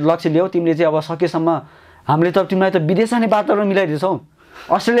गलत लक्ष्य ल्याऊ, तिमीले चाहिँ अब सकेसम्म हामीले त तिमीलाई त विदेश जाने वातावरण मिलाइदिन्छौँ,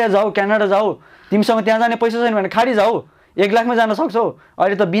 अस्ट्रेलिया जाऊ, क्यानाडा जाऊ, तिमीसँग त्यहाँ जाने पैसा छैन भने खाडी जाऊ, 1 लाखमा जान सक्छौ,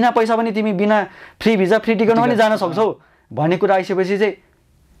 अहिले त बिना पैसा पनि तिमी बिना फ्री भिजा फ्री टिकटमा पनि जान सक्छौ भन्ने कुरा आइसकेपछि चाहिँ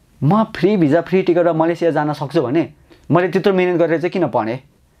म फ्री भिजा फ्री टिकटमा मलेसिया जान सक्छु भने मैले त्यत्रो मिहिनेत गरेर चाहिँ किन पढेँ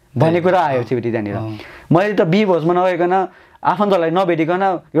भन्ने कुरा आयो थियो त्यहाँनिर। मैले त बिही भोजमा नगइकन आफन्तलाई नभेटिकन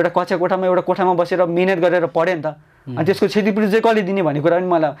एउटा कक्षा कोठामा बसेर मिहिनेत गरेर पढेँ नि त, अनि त्यसको क्षतिपूर्ति चाहिँ कसले दिने भन्ने कुरा पनि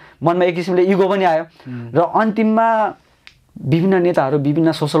मलाई मनमा एक किसिमले इगो पनि आयो। र अन्तिममा विभिन्न नेताहरू,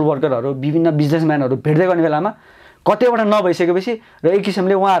 विभिन्न सोसल वर्करहरू, विभिन्न बिजनेसम्यानहरू भेट्दै गर्ने बेलामा कतैबाट नभइसकेपछि र एक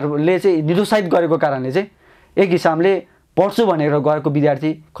किसिमले उहाँहरूले चाहिँ निरुत्साहित गरेको कारणले चाहिँ एक हिसाबले पढ्छु भनेर गएको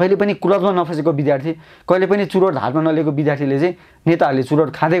विद्यार्थी, कहिले पनि क्लबमा नफसेको विद्यार्थी, कहिले पनि चुरोट हातमा नलिएको विद्यार्थीले चाहिँ नेताहरूले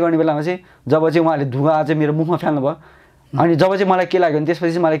चुरोट खाँदै गर्ने बेलामा चाहिँ जब चाहिँ उहाँले धुवा चाहिँ मेरो मुखमा फाल्नुभयो, अनि जब चाहिँ मलाई के लाग्यो भने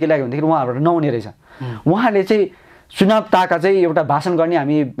त्यसपछि चाहिँ मलाई के लाग्यो भनेदेखि उहाँबाट नहुने रहेछ। उहाँले चाहिँ चुनाव ताका चाहिँ एउटा भाषण गर्ने,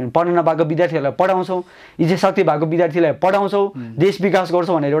 हामी पढ्न नपाएको विद्यार्थीहरूलाई पढाउँछौँ, इच्छा शक्ति भएको विद्यार्थीलाई पढाउँछौँ, देश विकास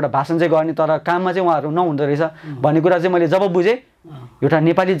गर्छौँ भनेर एउटा भाषण चाहिँ गर्ने, तर काममा चाहिँ उहाँहरू नहुँदो रहेछ भन्ने कुरा चाहिँ मैले जब बुझेँ एउटा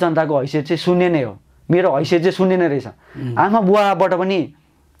नेपाली जनताको हैसियत चाहिँ शून्य नै हो, मेरो हैसियत चाहिँ शून्य नै रहेछ। आमा बुवाबाट पनि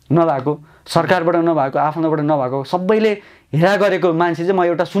नभएको, सरकारबाट नभएको, आफन्तबाट नभएको, सबैले हेरा गरेको मान्छे चाहिँ म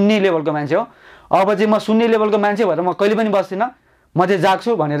एउटा शून्य लेभलको मान्छे हो। अब चाहिँ म शून्य लेभलको मान्छे भएर म कहिले पनि बस्दिनँ, म चाहिँ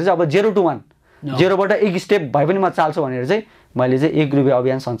जाग्छु भनेर चाहिँ अब 0 to 1 0बाट 1 स्टेप भए पनि म चाल्छु भनेर चाहिँ मैले चाहिँ 1 रुपियाँ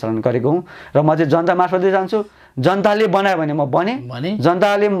अभियान सञ्चालन गरेको हुँ। र म चाहिँ जनता मार्फतै जान्छु, जनताले बनायो भने म बने,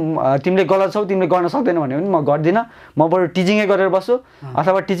 जनताले तिमीले गलत छौ, तिमीले गर्न सक्दैन भने पनि म गर्दिनँ, म बरु टिचिङै गरेर बस्छु,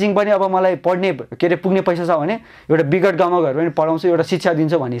 अथवा टिचिङ पनि अब मलाई पढ्ने के अरे पुग्ने पैसा छ भने एउटा विकट गाउँमा गएर पनि पढाउँछु, एउटा शिक्षा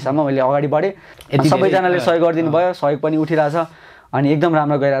दिन्छु भन्ने हिसाबमा मैले अगाडि बढेँ। सबैजनाले सहयोग गरिदिनु भयो, सहयोग पनि उठिरहेछ, अनि एकदम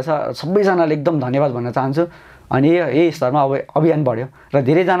राम्रो गइरहेछ, सबैजनाले एकदम धन्यवाद भन्न चाहन्छु। अनि यही स्तरमा अब अभियान बढ्यो र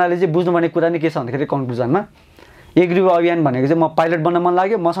धेरैजनाले चाहिँ बुझ्नुपर्ने कुरा नै के छ भन्दाखेरि कन्क्लुजनमा 1 रुपियाँ अभियान भनेको चाहिँ म पाइलट बन्न मन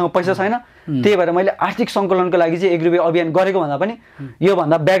लाग्यो, मसँग पैसा छैन, त्यही भएर मैले आर्थिक सङ्कलनको लागि चाहिँ 1 रुपियाँ अभियान गरेको भन्दा पनि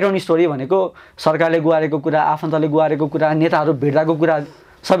योभन्दा ब्याकग्राउन्ड स्टोरी भनेको सरकारले गुहारेको कुरा, आफन्तले गुहारेको कुरा, नेताहरू भेट्दाको कुरा,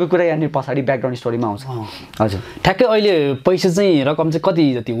 सबै कुरा यहाँनिर पछाडि ब्याकग्राउन्ड स्टोरीमा आउँछ। हजुर, ठ्याक्कै अहिले पैसा चाहिँ रकम चाहिँ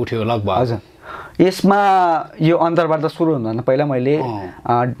कति जति उठ्यो लगभग? हजुर, यसमा यो अन्तर्वार्ता सुरु हुँदैन पहिला मैले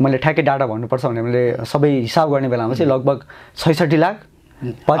ठ्याक्कै डाटा भन्नुपर्छ भने मैले सबै हिसाब गर्ने बेलामा चाहिँ लगभग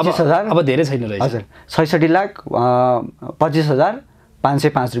 66,25,000, अब धेरै छैन रहेछ। हजुर,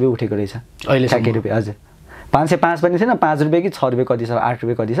 66,25,505 रुपियाँ उठेको रहेछ अहिले ठ्याक्कै रुपियाँ। हजुर, 505 पनि थिएन, 5 रुपियाँ कि 6 रुपियाँ कति छ, 8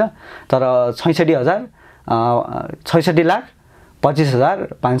 रुपियाँ कति छ, तर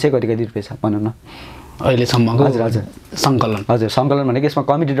 66,25,500 कति रुपियाँ छ भनौँ न अहिलेसम्मको। हजुर हजुर सङ्कलन, हजुर सङ्कलन भनेको यसमा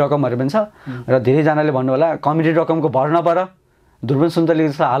कमिटेड रकमहरू पनि छ र धेरैजनाले भन्नु होला कमिटेड रकमको भर नपर ध्रुवन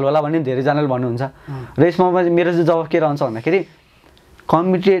सुन्तली जस्तो हाल होला भन्ने धेरैजनाले भन्नुहुन्छ। र यसमा मेरो चाहिँ जवाफ के रहन्छ भन्दाखेरि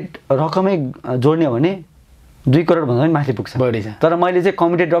कमिटेड रकमै जोड्ने हो भने 2 करोड भन्दा पनि माथि पुग्छ, तर मैले चाहिँ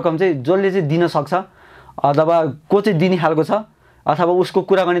कमिटेड रकम चाहिँ जसले चाहिँ दिन सक्छ अथवा को चाहिँ दिने खालको छ अथवा उसको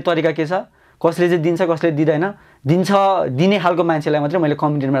कुरा गर्ने तरिका के छ, कसले चाहिँ दिन्छ कसले दिँदैन, दिने खालको मान्छेलाई मात्रै मैले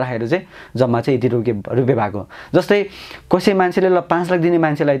कमिटीमा राखेर चाहिँ जम्मा चाहिँ यति रुपियाँ भएको। जस्तै कसै मान्छेले ल 5 लाख दिने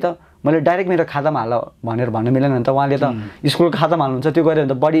मान्छेलाई त मैले डाइरेक्ट मेरो खातामा हाल भनेर भन्न मिलेन नि त, उहाँले त स्कुलको खातामा हाल्नुहुन्छ, त्यो गरेर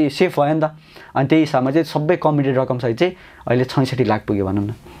त बढी सेफ भयो नि त। अनि त्यही हिसाबमा चाहिँ सबै कमिटेड रकम सहित चाहिँ अहिले 66 लाख पुग्यो भनौँ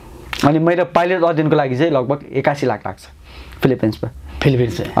न। अनि मेरो पाइलट अध्ययनको लागि चाहिँ लगभग 81 लाख लाग्छ फिलिपिन्समा।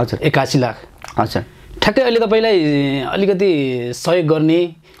 हजुर 81 लाख। हजुर, ठ्याक्कै अहिले तपाईँलाई अलिकति सहयोग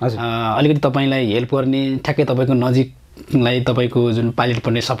गर्ने, अलिकति तपाईँलाई हेल्प गर्ने, ठ्याक्कै तपाईँको नजिकलाई तपाईँको जुन पाइलट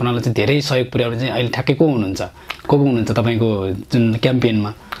पढ्ने सपनालाई चाहिँ धेरै सहयोग पुर्याउने चाहिँ अहिले ठ्याक्कै को हुनुहुन्छ तपाईँको जुन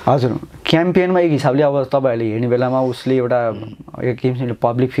क्याम्पेनमा? हजुर, क्याम्पेनमा एक हिसाबले अब तपाईँहरूले हेर्ने बेलामा उसले एउटा एक किसिमले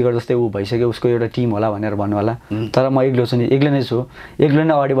पब्लिक फिगर जस्तै ऊ भइसक्यो, उसको एउटा टिम होला भनेर भन्नु होला, तर म एक्लै नै छु, एक्लै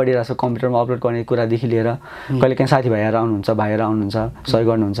नै अगाडि बढिरहेको छु। कम्प्युटरमा अपलोड गर्ने कुरादेखि लिएर कहिलेकाहीँ साथीभाइहरू आउनुहुन्छ, भाइहरू आउनुहुन्छ, सहयोग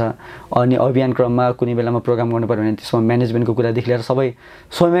गर्नुहुन्छ। अनि अभियान क्रममा कुनै बेलामा प्रोग्राम गर्नु पऱ्यो भने त्यसमा म्यानेजमेन्टको कुरादेखि लिएर सबै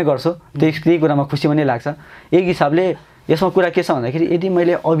स्वयमै गर्छु, त्यही कुरामा खुसी पनि लाग्छ। एक हिसाबले यसमा कुरा के छ भन्दाखेरि यदि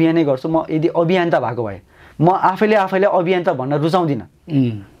मैले अभियानै गर्छु, म यदि अभियन्ता भएको भए म आफैले अभियन्ता भन्न रुचाउँदिनँ।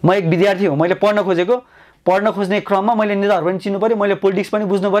 म एक विद्यार्थी हो, मैले पढ्न खोजेको, पढ्न खोज्ने क्रममा मैले नेताहरू पनि चिन्नु पर्यो, मैले पोलिटिक्स पनि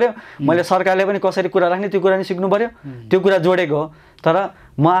बुझ्नु पर्यो, मैले सरकारले पनि कसरी कुरा राख्ने त्यो कुरा पनि सिक्नु पर्यो, त्यो कुरा जोडेको हो। तर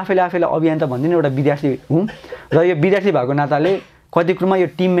म आफैलाई अभियन्ता भन्दिनँ, एउटा विद्यार्थी हुँ र यो विद्यार्थी भएको नाताले कति कुरोमा यो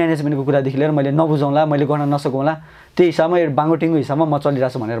टिम म्यानेजमेन्टको कुरादेखि लिएर मैले नबुझौँला, मैले गर्न नसकौँला, त्यही हिसाबमा यो बाङ्गोटिङको हिसाबमा म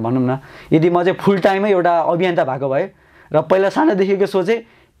चलिरहेको छु भनेर भनौँ न। यदि म चाहिँ फुल टाइमै एउटा अभियन्ता भएको भए र पहिला सानोदेखिको सोचेँ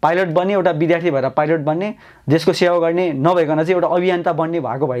पाइलट बन्ने, एउटा विद्यार्थी भएर पाइलट बन्ने, देशको सेवा गर्ने नभइकन चाहिँ एउटा अभियन्ता बन्ने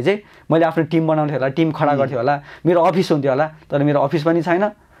भएको भए चाहिँ मैले आफ्नो टिम बनाउँथेँ होला, टिम खडा गर्थेँ होला, मेरो अफिस हुन्थ्यो होला। तर मेरो अफिस पनि छैन,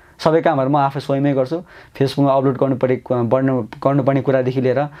 सबै कामहरू म आफै स्वयमै गर्छु। फेसबुकमा अपलोड गर्नुपर्ने कुरादेखि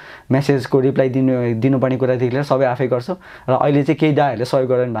लिएर मेसेजको रिप्लाई दिनुपर्ने कुरादेखि लिएर सबै आफै गर्छु। र अहिले चाहिँ केही दाइहरूले सहयोग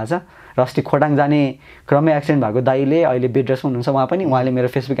गरिरहनु भएको छ। र अस्ति खोटाङ जाने क्रममै एक्सिडेन्ट भएको दाइले अहिले बेड रेस्टमा हुनुहुन्छ, उहाँ पनि, उहाँले मेरो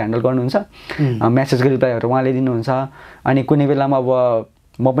फेसबुक ह्यान्डल गर्नुहुन्छ, मेसेजको रिप्लाईहरू उहाँले दिनुहुन्छ। अनि कुनै बेलामा अब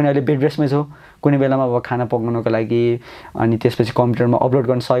म पनि अहिले बेड रेस्टमै छु, कुनै बेलामा अब खाना पकाउनको लागि अनि त्यसपछि कम्प्युटरमा अपलोड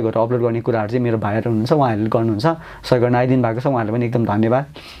गर्ने सहयोगहरू अपलोड गर्ने कुराहरू चाहिँ मेरो भाइहरू हुनुहुन्छ, उहाँहरूले गर्नुहुन्छ, सहयोग गर्न आइदिनु भएको छ, उहाँहरूलाई पनि एकदम धन्यवाद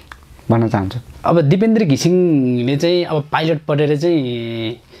भन्न चाहन्छु। अब दिपेन्द्र घिसिङले चाहिँ अब पाइलट पढेर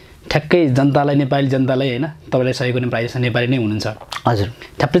चाहिँ ठ्याक्कै जनतालाई, नेपाली जनतालाई होइन, तपाईँलाई सहयोग गर्ने प्रायः नेपाली नै हुनुहुन्छ। हजुर,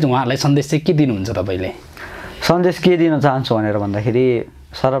 ठ्याप्पै चाहिँ उहाँहरूलाई सन्देश चाहिँ के दिनुहुन्छ तपाईँले? सन्देश के दिन चाहन्छु भनेर भन्दाखेरि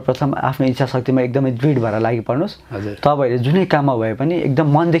सर्वप्रथम आफ्नो इच्छा शक्तिमा एकदमै दृढ भएर लागि पर्नुहोस्। हजुर, तपाईँहरूले जुनै काममा भए पनि एकदम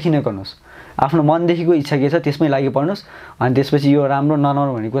मनदेखि नै गर्नुहोस्, आफ्नो मनदेखिको इच्छा के छ त्यसमै लागि पर्नुहोस्। अनि त्यसपछि यो राम्रो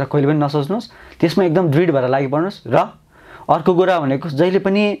नराम्रो भन्ने कुरा कहिले पनि नसोच्नुहोस्, त्यसमा एकदम दृढ भएर लागि पर्नुहोस्। र अर्को कुरा भनेको जहिले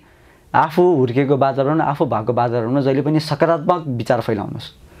पनि आफू हुर्केको वातावरण, आफू भएको वातावरणमा जहिले पनि सकारात्मक विचार फैलाउनुहोस्।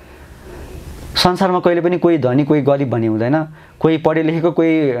 संसारमा कहिले पनि कोही धनी कोही गरिब भन्ने हुँदैन, कोही पढे लेखेको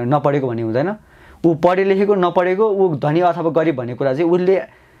कोही नपढेको भन्ने हुँदैन। ऊ पढे लेखेको नपढेको, ऊ धनी अथवा गरिब भन्ने कुरा चाहिँ उसले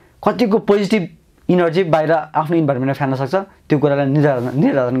कतिको पोजिटिभ इनर्जी बाहिर आफ्नो इन्भाइरोमेन्टमा फ्याल्न सक्छ त्यो कुरालाई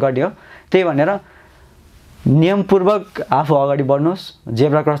निर्धारण गर्ने हो। त्यही भनेर नियमपूर्वक आफू अगाडि बढ्नुहोस्।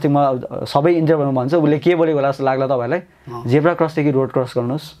 जेब्रा क्रसदेखि म सबै इन्टरभ्यूमा भन्छु, उसले के बोलेको होला जस्तो लाग्ला तपाईँहरूलाई, जेब्रा क्रसदेखि रोड क्रस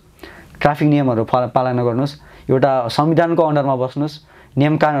गर्नुहोस्, ट्राफिक नियमहरू पालना गर्नुहोस्, एउटा संविधानको अन्डरमा बस्नुहोस्,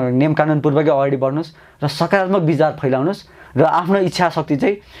 नियम कानुनपूर्वकै अगाडि बढ्नुहोस् र सकारात्मक विचार फैलाउनुहोस्। र आफ्नो इच्छा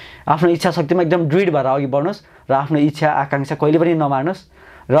शक्तिमा एकदम दृढ भएर अघि बढ्नुहोस् र आफ्नो इच्छा आकाङ्क्षा कहिले पनि नमार्नुहोस्।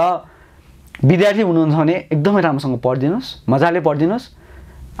 र विद्यार्थी हुनुहुन्छ भने एकदमै राम्रोसँग पढिदिनुहोस्, मजाले पढिदिनुहोस्।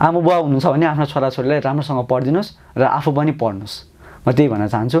 आमा बुवा हुनुहुन्छ भने आफ्नो छोराछोरीलाई राम्रोसँग पढिदिनुहोस् र आफू पनि पढ्नुहोस्। म त्यही भन्न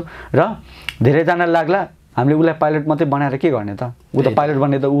चाहन्छु। र धेरैजनालाई लाग्ला हामीले उसलाई पाइलट मात्रै बनाएर के गर्ने त, ऊ त पाइलट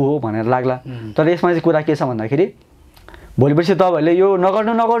बन्ने त ऊ हो भनेर लाग्ला। तर यसमा चाहिँ कुरा के छ भन्दाखेरि भोलिपर्सि तपाईँहरूले यो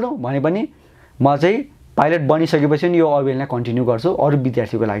नगर्नु भने पनि म चाहिँ पाइलट बनिसकेपछि नि यो अभियानलाई कन्टिन्यू गर्छु अरू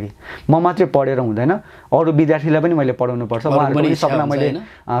विद्यार्थीको लागि। म मात्रै पढेर हुँदैन, अरू विद्यार्थीलाई पनि मैले पढाउनुपर्छ, उहाँहरूको पनि सपना मैले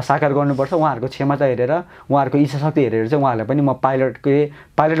साकार गर्नुपर्छ। उहाँहरूको क्षमता हेरेर, उहाँहरूको इच्छा शक्ति हेरेर चाहिँ उहाँहरूलाई पनि म पाइलट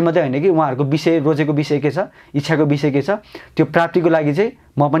मात्रै होइन कि उहाँहरूको विषय, रोजेको विषय के छ, इच्छाको विषय के छ, त्यो प्राप्तिको लागि चाहिँ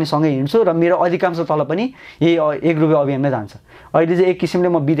म पनि सँगै हिँड्छु। र मेरो अधिकांश तल पनि यही 1 रुपियाँ अभियानमै जान्छ। अहिले चाहिँ एक किसिमले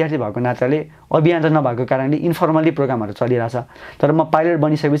म विद्यार्थी भएको नाताले अभियान नभएको कारणले इन्फर्मली प्रोग्रामहरू चलिरहेछ। तर म पाइलट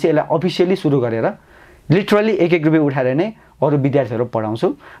बनिसकेपछि यसलाई अफिसियली सुरु गरेर लिटरली 1 रुपियाँ उठाएर नै अरू विद्यार्थीहरू पढाउँछु।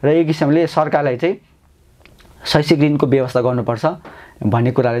 र एक किसिमले सरकारलाई चाहिँ शैक्षिक ऋणको व्यवस्था गर्नुपर्छ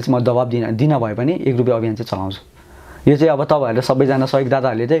भन्ने कुराले चाहिँ म दबाब दिन भए पनि 1 रुपियाँ अभियान चाहिँ चलाउँछु। यो चाहिँ अब तपाईँहरूले सबैजना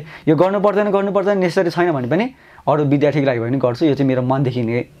सहयोगदाताहरूले चाहिँ यो गर्नु पर्दैन नेसेसरी छैन भने पनि अरू विद्यार्थीको लागि पनि गर्छु। यो चाहिँ मेरो मनदेखि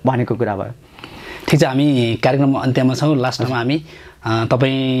नै भनेको कुरा भयो। ठिक छ, हामी कार्यक्रममा अन्त्यमा छौँ। लास्टमा हामी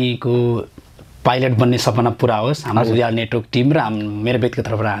तपाईँको पाइलट बन्ने सपना पुरा होस्, हाम्रो उज्यालो नेटवर्क टिम र मेरो व्यक्तिगत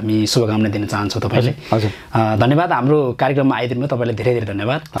तर्फबाट हामी शुभकामना दिन चाहन्छौँ तपाईँले। हजुर, धन्यवाद। हाम्रो कार्यक्रममा आइदिनु तपाईँलाई धेरै धेरै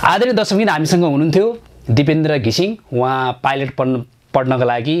धन्यवाद। आदरणीय दर्शकबिन, हामीसँग हुनुहुन्थ्यो दिपेन्द्र घिसिङ। उहाँ पाइलट पढ्नको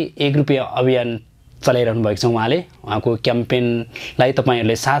लागि 1 रुपियाँ अभियान चलाइरहनु भएको छ। उहाँको क्याम्पेनलाई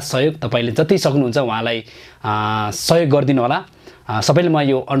तपाईँहरूले साथ सहयोग, तपाईँले जति सक्नुहुन्छ उहाँलाई सहयोग गरिदिनु होला। सबैले म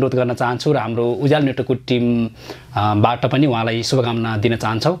यो अनुरोध गर्न चाहन्छु र हाम्रो उज्यालो नेटवर्कको टिमबाट पनि उहाँलाई शुभकामना दिन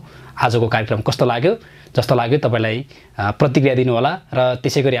चाहन्छौँ। आजको कार्यक्रम कस्तो जस्तो लाग्यो तपाईँलाई प्रतिक्रिया दिनुहोला र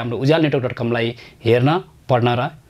त्यसै गरी हाम्रो ujyaalonetwork.com लाई हेर्न, पढ्न र